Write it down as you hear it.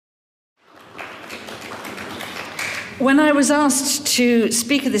When I was asked to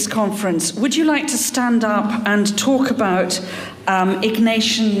speak at this conference, would you like to stand up and talk about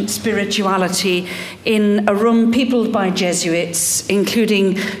Ignatian spirituality in a room peopled by Jesuits,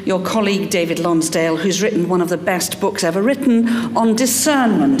 including your colleague David Lonsdale, who's written one of the best books ever written on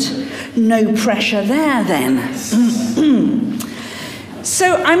discernment? No pressure there, then.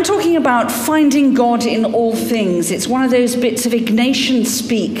 So I'm talking about finding God in all things. It's one of those bits of Ignatian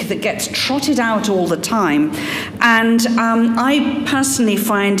speak that gets trotted out all the time, and I personally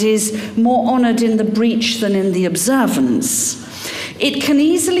find is more honoured in the breach than in the observance. It can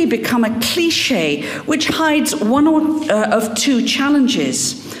easily become a cliche which hides one of two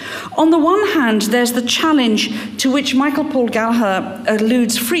challenges. On the one hand, there's the challenge to which Michael Paul Gallagher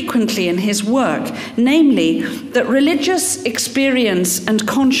alludes frequently in his work, namely that religious experience and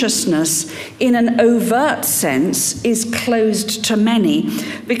consciousness in an overt sense is closed to many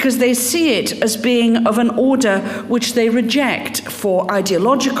because they see it as being of an order which they reject for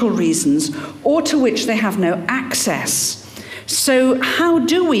ideological reasons or to which they have no access. So how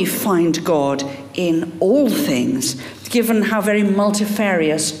do we find God in all things, given how very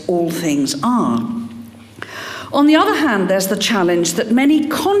multifarious all things are? On the other hand, there's the challenge that many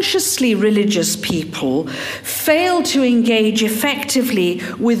consciously religious people fail to engage effectively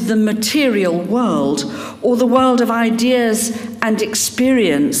with the material world, or the world of ideas and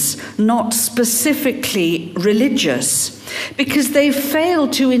experience, not specifically religious, because they fail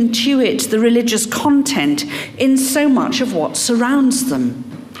to intuit the religious content in so much of what surrounds them.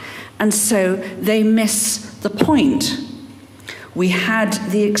 And so they miss the point. We had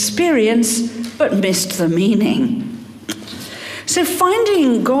the experience, but missed the meaning. So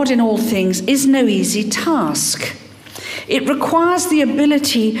finding God in all things is no easy task. It requires the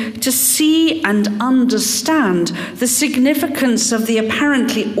ability to see and understand the significance of the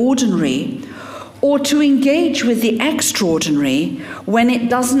apparently ordinary, or to engage with the extraordinary when it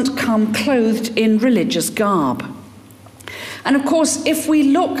doesn't come clothed in religious garb. And of course, if we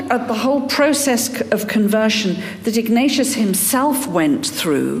look at the whole process of conversion that Ignatius himself went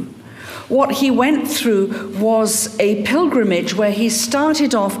through, what he went through was a pilgrimage where he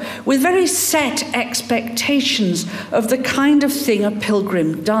started off with very set expectations of the kind of thing a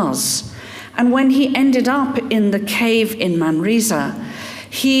pilgrim does. And when he ended up in the cave in Manresa,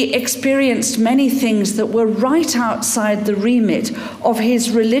 he experienced many things that were right outside the remit of his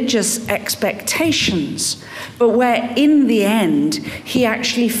religious expectations, but where in the end he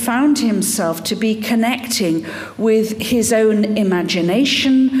actually found himself to be connecting with his own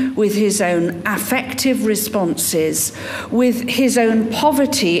imagination, with his own affective responses, with his own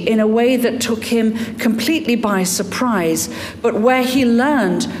poverty in a way that took him completely by surprise, but where he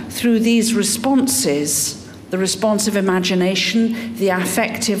learned through these responses, the response of imagination, the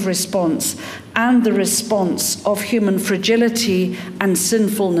affective response, and the response of human fragility and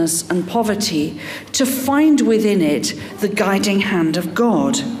sinfulness and poverty, to find within it the guiding hand of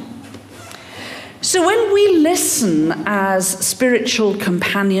God. So when we listen as spiritual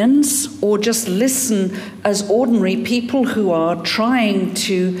companions, or just listen as ordinary people who are trying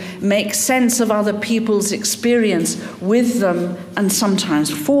to make sense of other people's experience with them and sometimes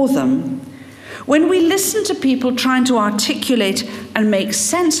for them, when we listen to people trying to articulate and make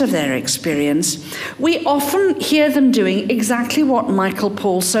sense of their experience, we often hear them doing exactly what Michael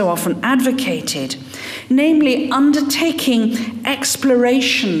Paul so often advocated, namely undertaking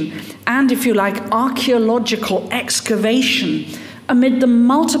exploration and, if you like, archaeological excavation amid the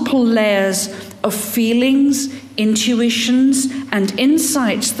multiple layers of feelings, intuitions, and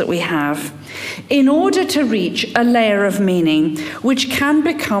insights that we have, in order to reach a layer of meaning which can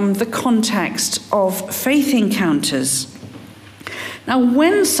become the context of faith encounters. Now,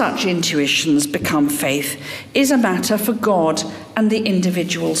 when such intuitions become faith is a matter for God and the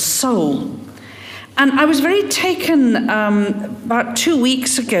individual soul. And I was very taken, about 2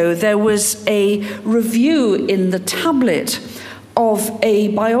 weeks ago, there was a review in the Tablet of a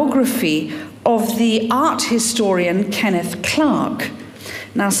biography of the art historian Kenneth Clark.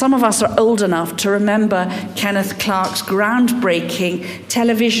 Now, some of us are old enough to remember Kenneth Clark's groundbreaking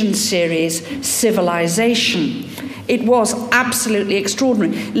television series, Civilization. It was absolutely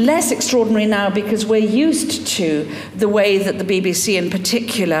extraordinary. Less extraordinary now because we're used to the way that the BBC in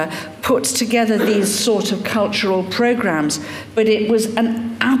particular puts together these sort of cultural programs. But it was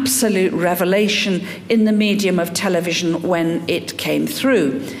an absolute revelation in the medium of television when it came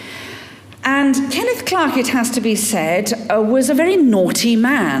through. And Kenneth Clark, it has to be said, was a very naughty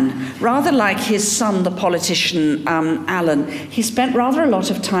man. Rather like his son, the politician Alan, he spent rather a lot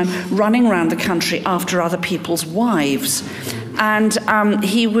of time running around the country after other people's wives. And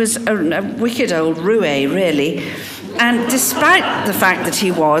he was a wicked old roue, really. And despite the fact that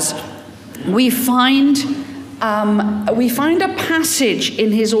he was, we find a passage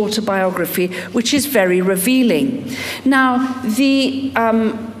in his autobiography which is very revealing. Now, the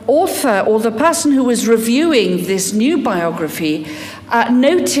author, or the person who was reviewing this new biography,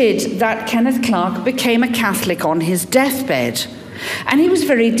 noted that Kenneth Clarke became a Catholic on his deathbed. And he was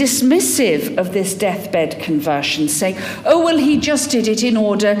very dismissive of this deathbed conversion, saying, oh, well, he just did it in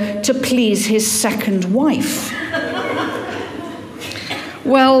order to please his second wife.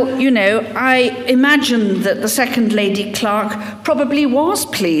 Well, you know, I imagine that the second Lady Clarke probably was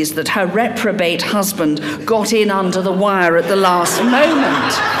pleased that her reprobate husband got in under the wire at the last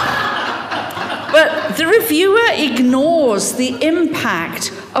moment. But the reviewer ignores the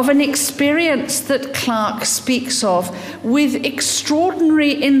impact of an experience that Clarke speaks of with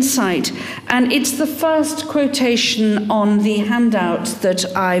extraordinary insight. And it's the first quotation on the handout that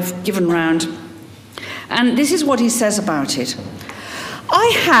I've given round. And this is what he says about it.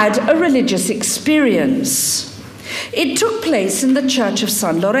 I had a religious experience. It took place in the Church of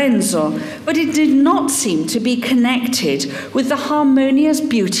San Lorenzo, but it did not seem to be connected with the harmonious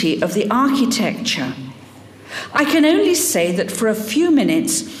beauty of the architecture. I can only say that for a few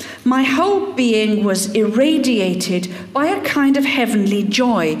minutes, my whole being was irradiated by a kind of heavenly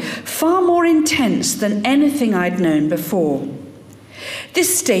joy, far more intense than anything I'd known before.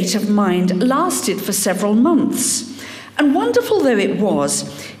 This state of mind lasted for several months. And wonderful though it was,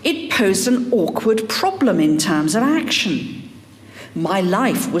 it posed an awkward problem in terms of action. My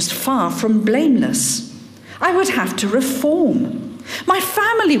life was far from blameless. I would have to reform. My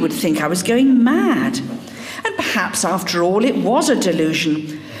family would think I was going mad. And perhaps, after all, it was a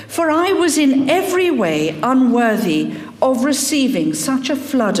delusion, for I was in every way unworthy of receiving such a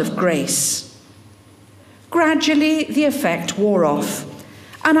flood of grace. Gradually, the effect wore off,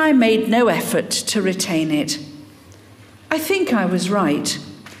 and I made no effort to retain it. I think I was right.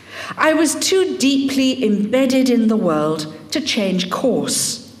 I was too deeply embedded in the world to change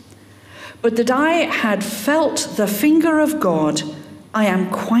course. But that I had felt the finger of God, I am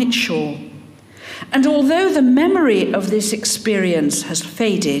quite sure. And although the memory of this experience has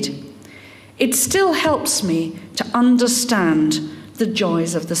faded, it still helps me to understand the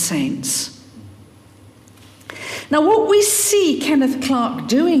joys of the saints. Now, what we see Kenneth Clarke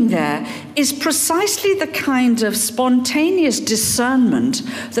doing there is precisely the kind of spontaneous discernment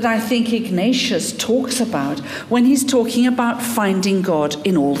that I think Ignatius talks about when he's talking about finding God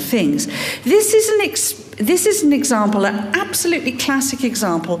in all things. This is an example, an absolutely classic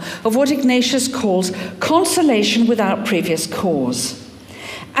example of what Ignatius calls consolation without previous cause.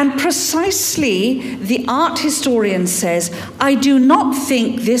 And precisely, the art historian says, I do not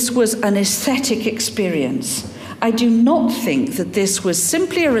think this was an aesthetic experience. I do not think that this was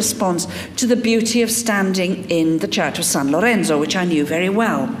simply a response to the beauty of standing in the Church of San Lorenzo, which I knew very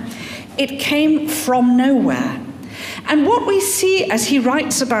well. It came from nowhere. And what we see as he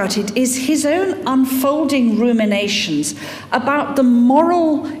writes about it is his own unfolding ruminations about the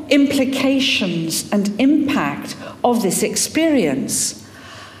moral implications and impact of this experience.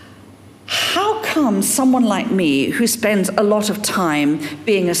 How come someone like me, who spends a lot of time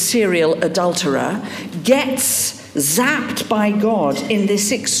being a serial adulterer, gets zapped by God in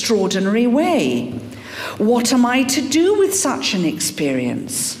this extraordinary way? What am I to do with such an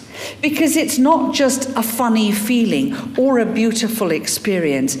experience? Because it's not just a funny feeling or a beautiful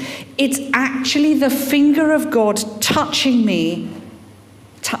experience. It's actually the finger of God touching me,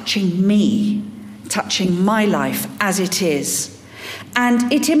 touching my life as it is.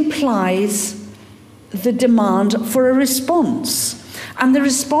 And it implies the demand for a response. And the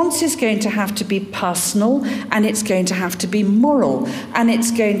response is going to have to be personal, and it's going to have to be moral, and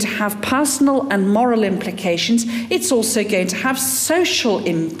it's going to have personal and moral implications. It's also going to have social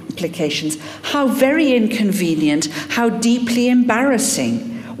implications. How very inconvenient, how deeply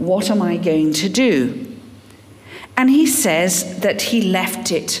embarrassing. What am I going to do? And he says that he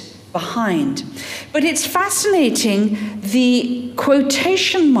left it behind. But it's fascinating, the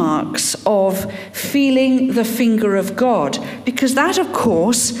quotation marks of feeling the finger of God, because that, of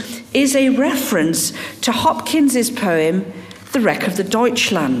course, is a reference to Hopkins's poem, The Wreck of the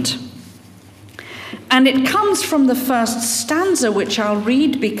Deutschland. And it comes from the first stanza, which I'll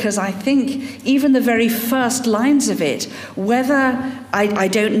read because I think even the very first lines of it, I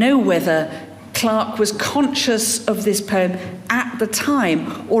don't know whether Clarke was conscious of this poem at the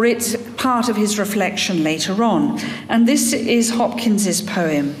time, or it's part of his reflection later on. And this is Hopkins's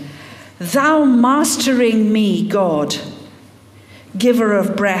poem. Thou mastering me, God, giver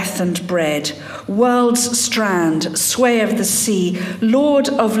of breath and bread, world's strand, sway of the sea, Lord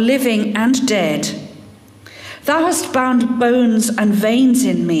of living and dead, Thou hast bound bones and veins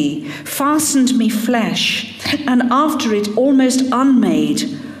in me, fastened me flesh, and after it almost unmade,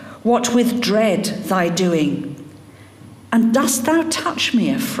 what with dread thy doing. And dost thou touch me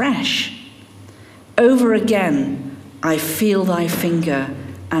afresh? Over again I feel thy finger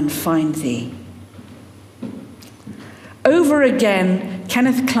and find thee. Over again,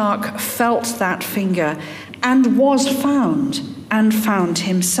 Kenneth Clark felt that finger and was found, and found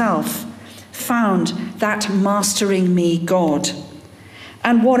himself, found that mastering me God.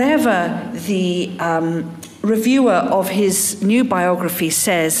 And whatever the reviewer of his new biography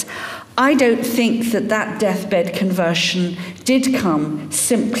says, I don't think that deathbed conversion did come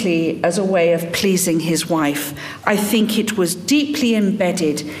simply as a way of pleasing his wife. I think it was deeply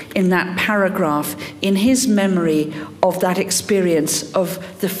embedded in that paragraph, in his memory of that experience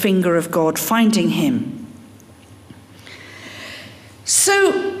of the finger of God finding him.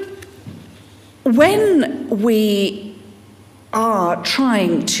 So, when we are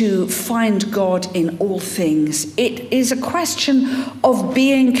trying to find God in all things, it is a question of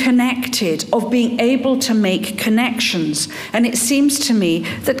being connected, of being able to make connections. And it seems to me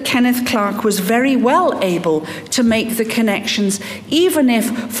that Kenneth Clark was very well able to make the connections, even if,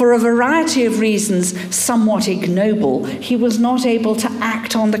 for a variety of reasons, somewhat ignoble, he was not able to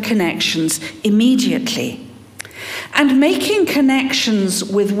act on the connections immediately. And making connections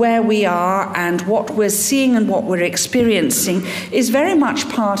with where we are and what we're seeing and what we're experiencing is very much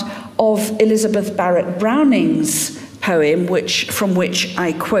part of Elizabeth Barrett Browning's poem, from which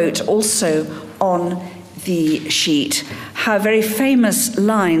I quote also on the sheet, her very famous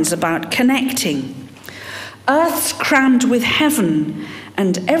lines about connecting. Earth's crammed with heaven,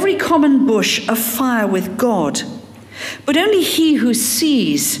 and every common bush afire with God. But only he who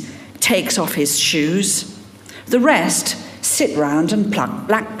sees takes off his shoes. The rest sit round and pluck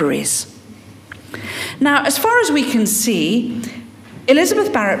blackberries. Now, as far as we can see,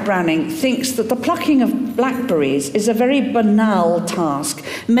 Elizabeth Barrett Browning thinks that the plucking of blackberries is a very banal task,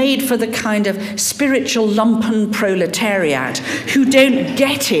 made for the kind of spiritual lumpen proletariat who don't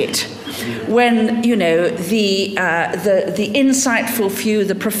get it when, you know, the insightful few,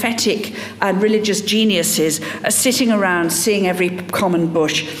 the prophetic and religious geniuses are sitting around seeing every common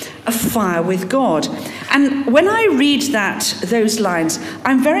bush afire with God. And when I read those lines,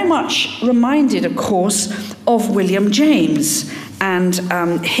 I'm very much reminded, of course, of William James and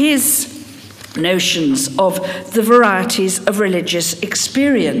his notions of the varieties of religious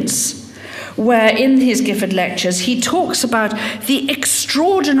experience, where in his Gifford Lectures he talks about the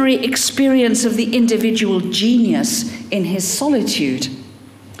extraordinary experience of the individual genius in his solitude.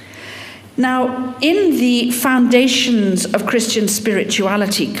 Now, in the Foundations of Christian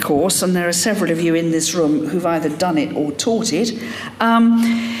Spirituality course, and there are several of you in this room who've either done it or taught it,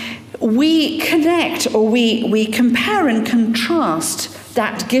 we connect, or we compare and contrast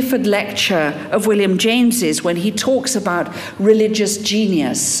that Gifford lecture of William James's when he talks about religious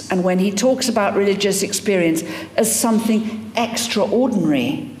genius and when he talks about religious experience as something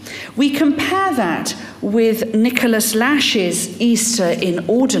extraordinary. We compare that with Nicholas Lash's Easter in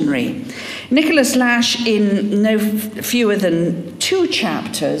Ordinary. Nicholas Lash, in no fewer than 2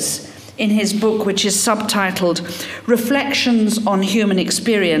 chapters in his book, which is subtitled Reflections on Human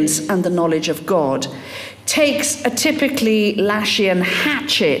Experience and the Knowledge of God, takes a typically Lashian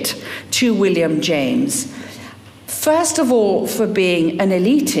hatchet to William James. First of all, for being an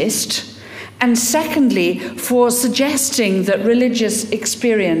elitist, and secondly, for suggesting that religious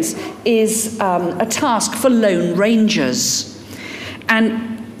experience is a task for lone rangers. And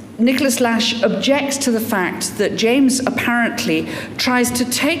Nicholas Lash objects to the fact that James apparently tries to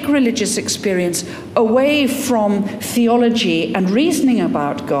take religious experience away from theology and reasoning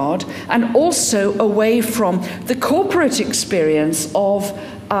about God, and also away from the corporate experience of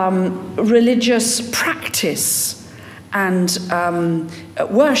religious practice and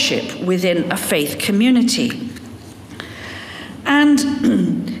worship within a faith community.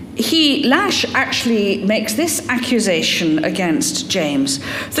 And Lash actually makes this accusation against James.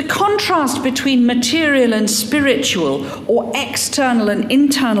 The contrast between material and spiritual, or external and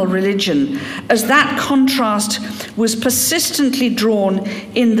internal religion, as that contrast was persistently drawn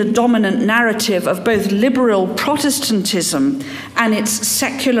in the dominant narrative of both liberal Protestantism and its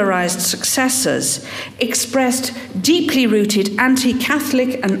secularized successors, expressed deeply rooted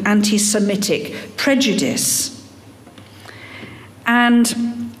anti-Catholic and anti-Semitic prejudice.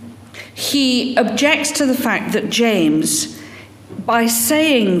 And he objects to the fact that James, by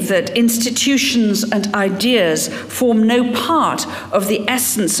saying that institutions and ideas form no part of the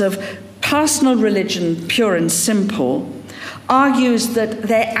essence of personal religion, pure and simple, argues that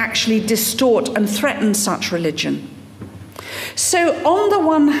they actually distort and threaten such religion. So on the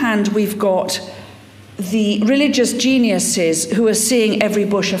one hand, we've got the religious geniuses who are seeing every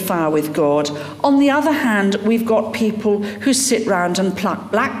bush afire with God. On the other hand, we've got people who sit round and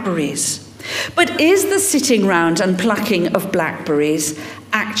pluck blackberries. But is the sitting round and plucking of blackberries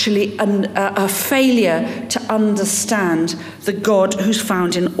actually a failure to understand the God who's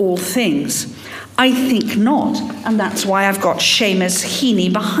found in all things? I think not, and that's why I've got Seamus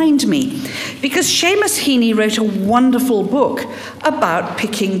Heaney behind me. Because Seamus Heaney wrote a wonderful book about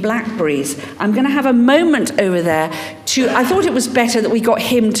picking blackberries. I'm going to have a moment over there I thought it was better that we got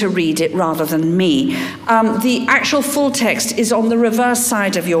him to read it rather than me. The actual full text is on the reverse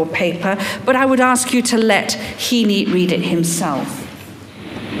side of your paper, but I would ask you to let Heaney read it himself.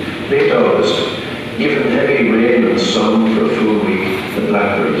 Late August, given heavy rain and sun for a full week, the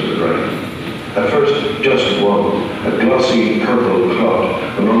blackberries were ripe. At first, just one, a glossy purple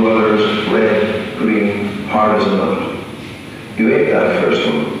clot, among others red, green, hard as a nut. You ate that first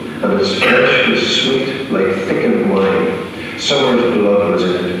one, and its flesh was sweet like thickened wine. Summer's blood was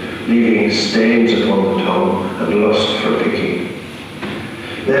in it, leaving stains upon the tongue and lust for picking.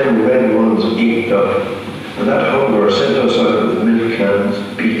 Then red ones inked up, and that hunger sent us out with milk cans,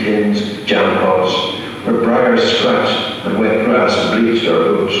 pea tins, jam pots, where briars scratched and wet grass bleached our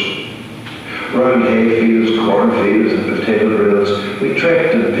boots. Round hayfields, cornfields, and potato drills, we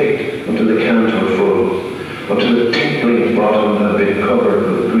trekked and picked until the cans were full, until the tinkling bottom had been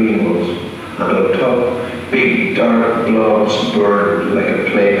covered with green ones, and on top, big dark blobs burned like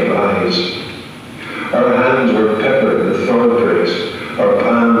a plague of eyes. Our hands were peppered with thorn pricks, our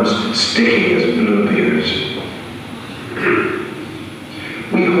palms sticky as blue beers.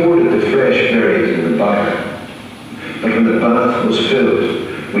 We hoarded the fresh berries in the byre, but when the bath was filled,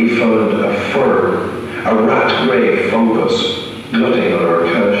 we found a fern, a rat-grey fungus, glutting on our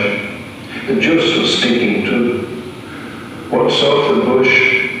cash. The juice was stinking too. Once off the bush,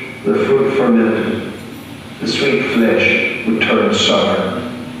 the fruit fermented. The sweet flesh would turn sour.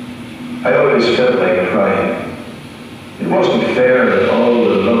 I always felt like crying. It wasn't fair that all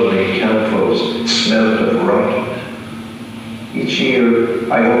the lovely canfuls smelt of rot. Each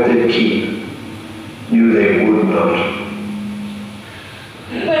year, I hoped they'd keep. Knew they would not.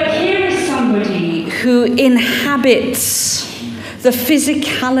 But here is somebody who inhabits the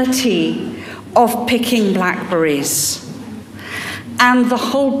physicality of picking blackberries and the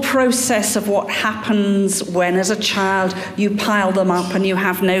whole process of what happens when, as a child, you pile them up and you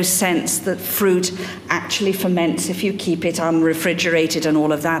have no sense that fruit actually ferments if you keep it unrefrigerated and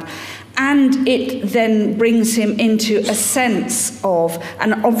all of that. And it then brings him into a sense of,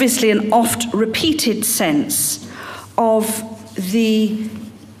 and obviously an oft-repeated sense, of the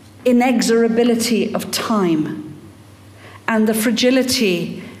inexorability of time and the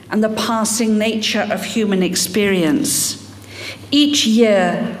fragility and the passing nature of human experience. Each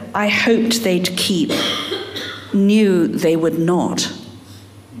year I hoped they'd keep, knew they would not.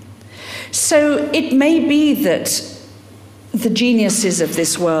 So it may be that the geniuses of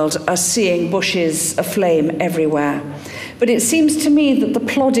this world are seeing bushes aflame everywhere. But it seems to me that the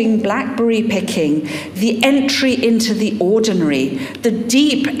plodding blackberry picking, the entry into the ordinary, the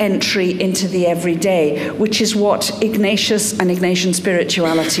deep entry into the everyday, which is what Ignatius and Ignatian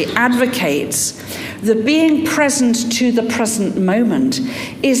spirituality advocates, the being present to the present moment,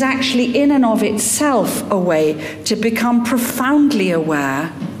 is actually in and of itself a way to become profoundly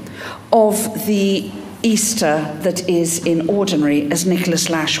aware of the Easter that is in ordinary, as Nicholas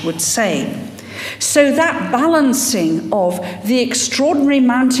Lash would say. So that balancing of the extraordinary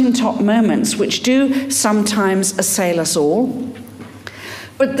mountaintop moments, which do sometimes assail us all,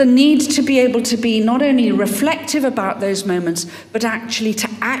 but the need to be able to be not only reflective about those moments, but actually to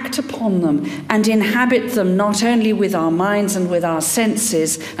act upon them and inhabit them not only with our minds and with our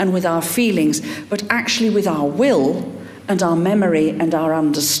senses and with our feelings, but actually with our will and our memory and our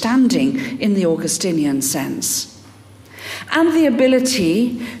understanding in the Augustinian sense. And the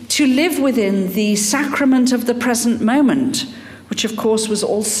ability to live within the sacrament of the present moment, which of course was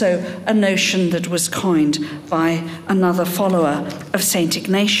also a notion that was coined by another follower of St.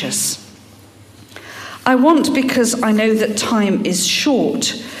 Ignatius. I want, because I know that time is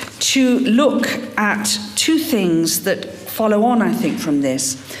short, to look at two things that follow on, I think, from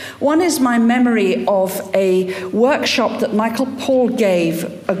this. One is my memory of a workshop that Michael Paul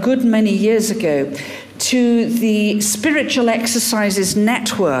gave a good many years ago to the Spiritual Exercises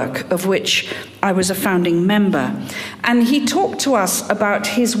Network, of which I was a founding member. And he talked to us about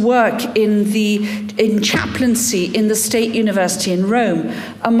his work in chaplaincy in the State University in Rome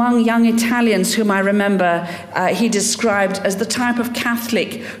among young Italians whom I remember he described as the type of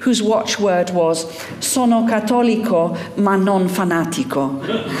Catholic whose watchword was "Sono cattolico ma non fanatico."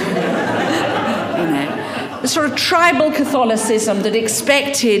 The sort of tribal Catholicism that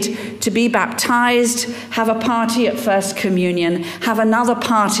expected to be baptized, have a party at First Communion, have another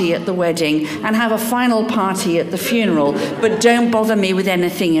party at the wedding, and have a final party at the funeral, but don't bother me with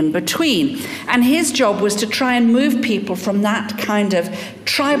anything in between. And his job was to try and move people from that kind of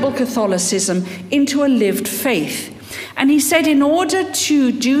tribal Catholicism into a lived faith. And he said in order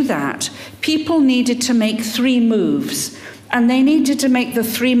to do that, people needed to make 3 moves. And they needed to make the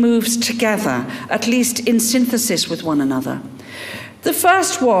 3 moves together, at least in synthesis with one another. The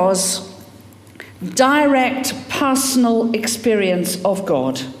first was direct personal experience of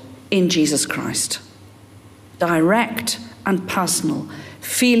God in Jesus Christ. Direct and personal,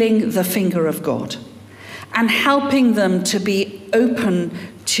 feeling the finger of God and helping them to be open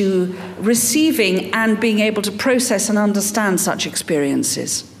to receiving and being able to process and understand such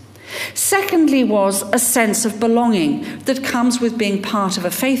experiences. Secondly was a sense of belonging that comes with being part of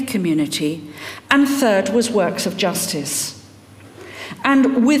a faith community. And third was works of justice.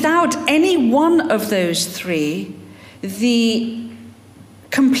 And without any one of those 3, the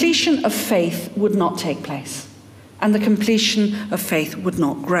completion of faith would not take place. And the completion of faith would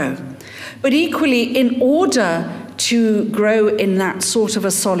not grow. But equally, in order to grow in that sort of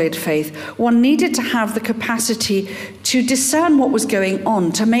a solid faith, one needed to have the capacity to discern what was going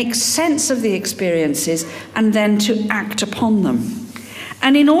on, to make sense of the experiences, and then to act upon them.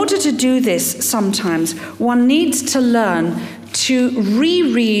 And in order to do this, sometimes one needs to learn to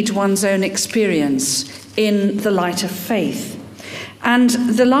reread one's own experience in the light of faith. And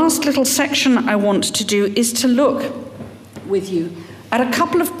the last little section I want to do is to look with you at a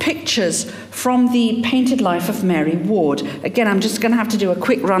couple of pictures from the painted life of Mary Ward. Again, I'm just going to have to do a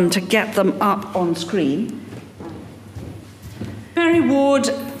quick run to get them up on screen. Mary Ward,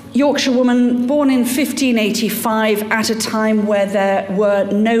 Yorkshire woman, born in 1585 at a time where there were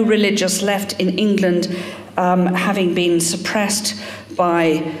no religious left in England, having been suppressed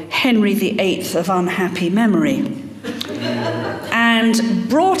by Henry VIII of unhappy memory. And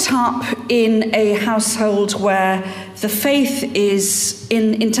brought up in a household where the faith is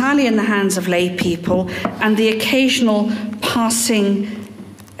entirely in the hands of lay people and the occasional passing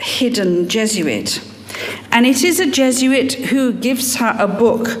hidden Jesuit. And it is a Jesuit who gives her a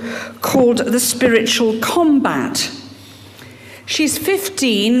book called The Spiritual Combat. She's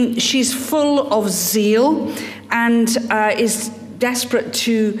 15, she's full of zeal and is desperate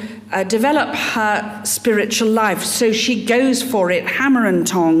to develop her spiritual life. So she goes for it, hammer and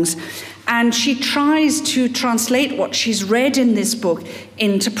tongs, and she tries to translate what she's read in this book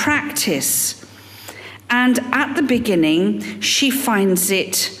into practice. And at the beginning, she finds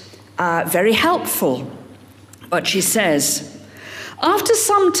it very helpful. But she says, after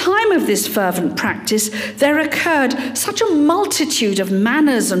some time of this fervent practice, there occurred such a multitude of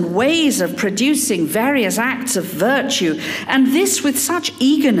manners and ways of producing various acts of virtue, and this with such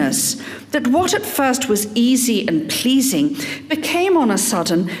eagerness, that what at first was easy and pleasing became on a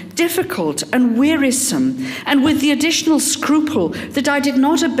sudden difficult and wearisome, and with the additional scruple that I did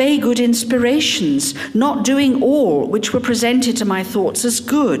not obey good inspirations, not doing all which were presented to my thoughts as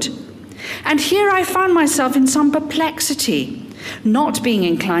good. And here I found myself in some perplexity, not being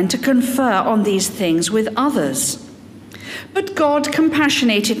inclined to confer on these things with others. But God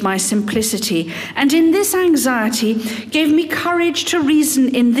compassionated my simplicity, and in this anxiety gave me courage to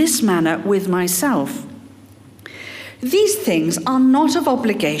reason in this manner with myself. These things are not of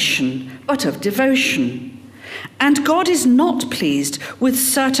obligation, but of devotion. And God is not pleased with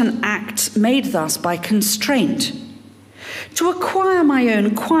certain acts made thus by constraint. To acquire my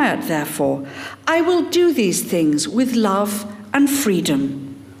own quiet, therefore, I will do these things with love and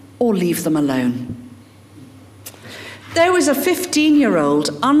freedom, or leave them alone. There was a 15-year-old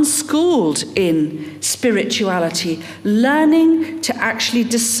unschooled in spirituality, learning to actually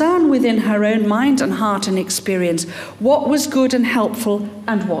discern within her own mind and heart and experience what was good and helpful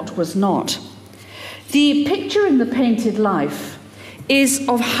and what was not. The picture in the painted life is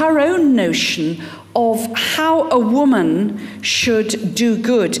of her own notion of how a woman should do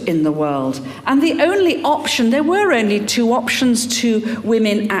good in the world. And the only option, there were only 2 options to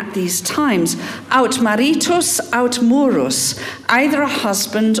women at these times, aut maritus, aut murus, either a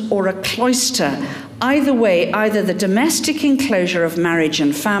husband or a cloister, Either way, either the domestic enclosure of marriage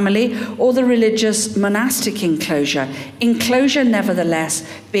and family or the religious monastic enclosure. Enclosure, nevertheless,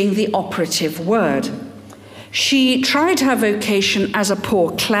 being the operative word. She tried her vocation as a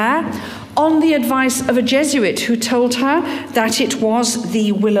poor Clare on the advice of a Jesuit who told her that it was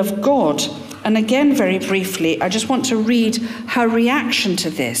the will of God. And again, very briefly, I just want to read her reaction to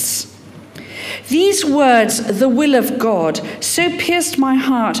this. These words, the will of God, so pierced my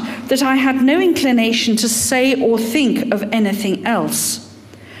heart that I had no inclination to say or think of anything else.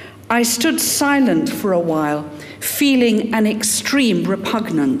 I stood silent for a while, feeling an extreme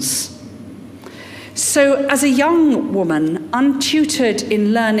repugnance. So as a young woman, untutored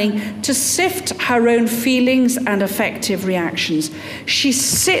in learning to sift her own feelings and affective reactions, she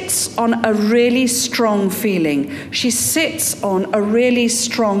sits on a really strong feeling. She sits on a really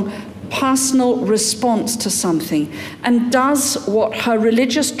strong personal response to something and does what her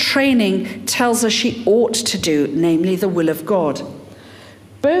religious training tells her she ought to do, namely the will of God.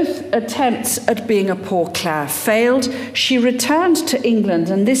 Both attempts at being a poor Clare failed. She returned to England,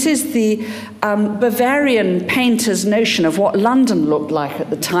 and this is the Bavarian painter's notion of what London looked like at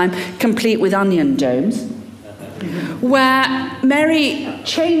the time, complete with onion domes, where Mary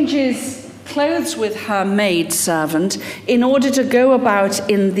changes clothes with her maidservant in order to go about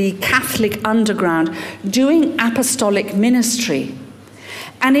in the Catholic underground doing apostolic ministry.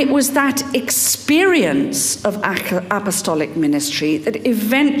 And it was that experience of apostolic ministry that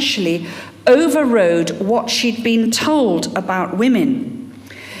eventually overrode what she'd been told about women.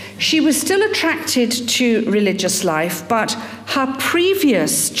 She was still attracted to religious life, but her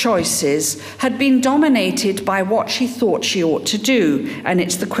previous choices had been dominated by what she thought she ought to do. And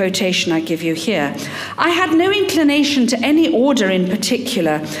it's the quotation I give you here. I had no inclination to any order in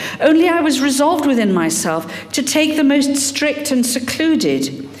particular, only I was resolved within myself to take the most strict and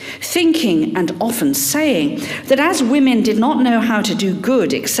secluded, thinking and often saying that as women did not know how to do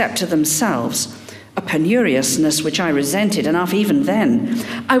good except to themselves, a penuriousness which I resented enough even then,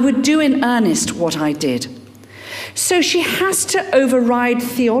 I would do in earnest what I did. So she has to override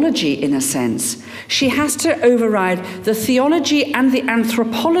theology in a sense. She has to override the theology and the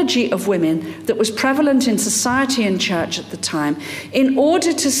anthropology of women that was prevalent in society and church at the time in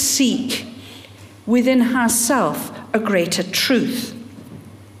order to seek within herself a greater truth.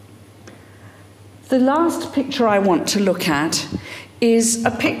 The last picture I want to look at is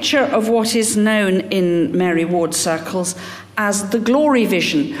a picture of what is known in Mary Ward circles as the glory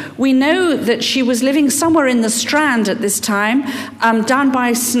vision. We know that she was living somewhere in the Strand at this time, down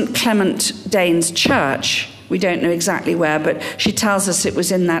by St. Clement Danes Church. We don't know exactly where, but she tells us it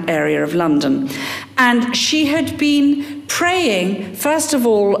was in that area of London. And she had been praying. First of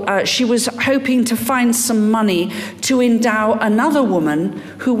all, she was hoping to find some money to endow another woman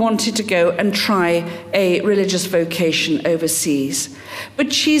who wanted to go and try a religious vocation overseas.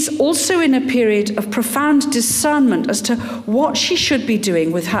 But she's also in a period of profound discernment as to what she should be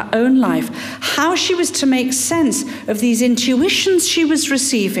doing with her own life, how she was to make sense of these intuitions she was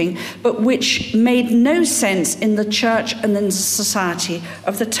receiving, but which made no sense in the church and in the society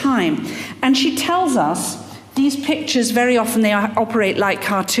of the time. And she tells us these pictures, very often they operate like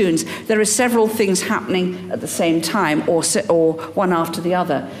cartoons. There are several things happening at the same time, or one after the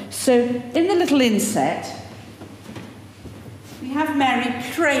other. So in the little inset, we have Mary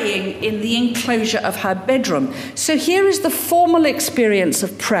praying in the enclosure of her bedroom. So here is the formal experience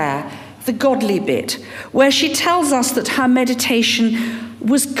of prayer, the godly bit, where she tells us that her meditation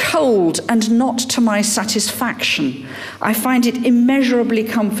was cold and not to my satisfaction. I find it immeasurably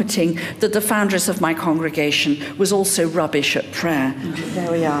comforting that the foundress of my congregation was also rubbish at prayer.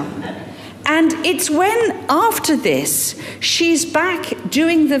 There we are. And it's when, after this, she's back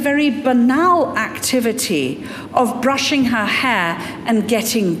doing the very banal activity of brushing her hair and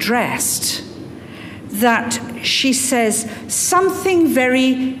getting dressed, that she says, something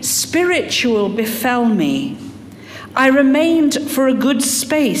very spiritual befell me. I remained for a good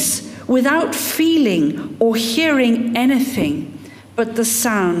space without feeling or hearing anything but the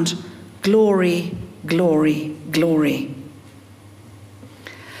sound, glory, glory, glory.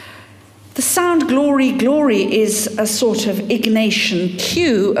 The sound glory, glory is a sort of Ignatian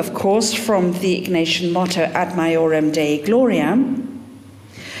cue, of course, from the Ignatian motto Ad Maiorem Dei Gloriam.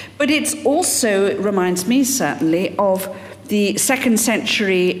 But it's also, it reminds me certainly, of the 2nd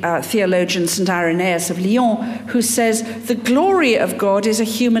century theologian St. Irenaeus of Lyon, who says, the glory of God is a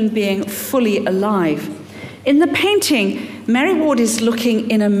human being fully alive. In the painting, Mary Ward is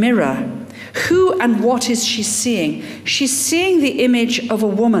looking in a mirror. Who and what is she seeing? She's seeing the image of a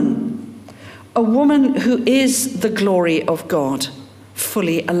woman who is the glory of God,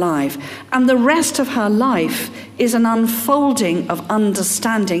 fully alive. And the rest of her life is an unfolding of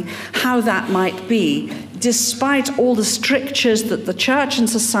understanding how that might be, despite all the strictures that the church and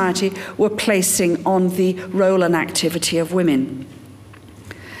society were placing on the role and activity of women.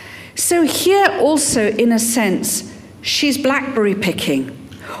 So here also, in a sense, she's blackberry picking,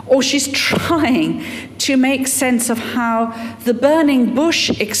 or she's trying to make sense of how the burning bush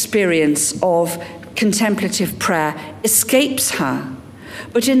experience of contemplative prayer escapes her.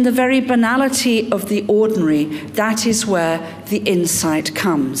 But in the very banality of the ordinary, that is where the insight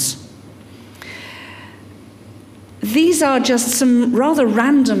comes. These are just some rather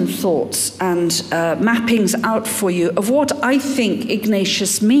random thoughts and mappings out for you of what I think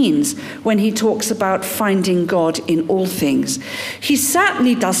Ignatius means when he talks about finding God in all things. He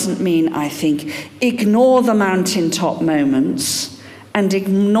certainly doesn't mean, I think, ignore the mountaintop moments and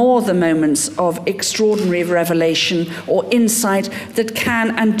ignore the moments of extraordinary revelation or insight that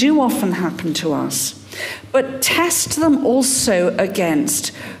can and do often happen to us. But test them also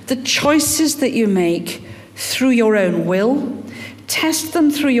against the choices that you make through your own will, test them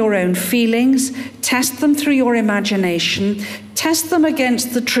through your own feelings, test them through your imagination, test them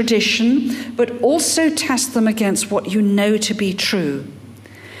against the tradition, but also test them against what you know to be true.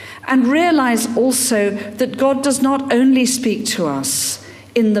 And realize also that God does not only speak to us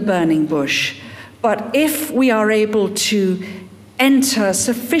in the burning bush, but if we are able to enter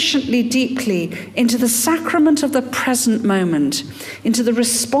sufficiently deeply into the sacrament of the present moment, into the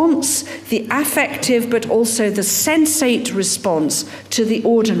response, the affective but also the sensate response to the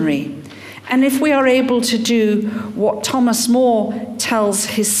ordinary. And if we are able to do what Thomas More tells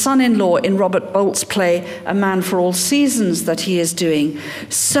his son-in-law in Robert Bolt's play, A Man for All Seasons, that he is doing,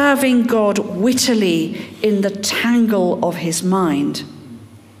 serving God wittily in the tangle of his mind.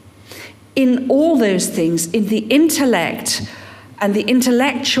 In all those things, in the intellect and the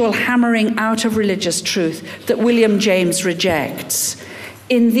intellectual hammering out of religious truth that William James rejects,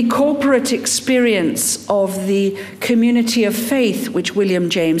 in the corporate experience of the community of faith, which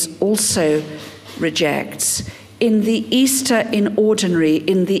William James also rejects, in the Easter in ordinary,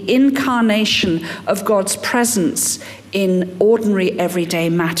 in the incarnation of God's presence in ordinary everyday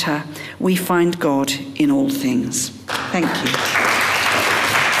matter, we find God in all things. Thank you.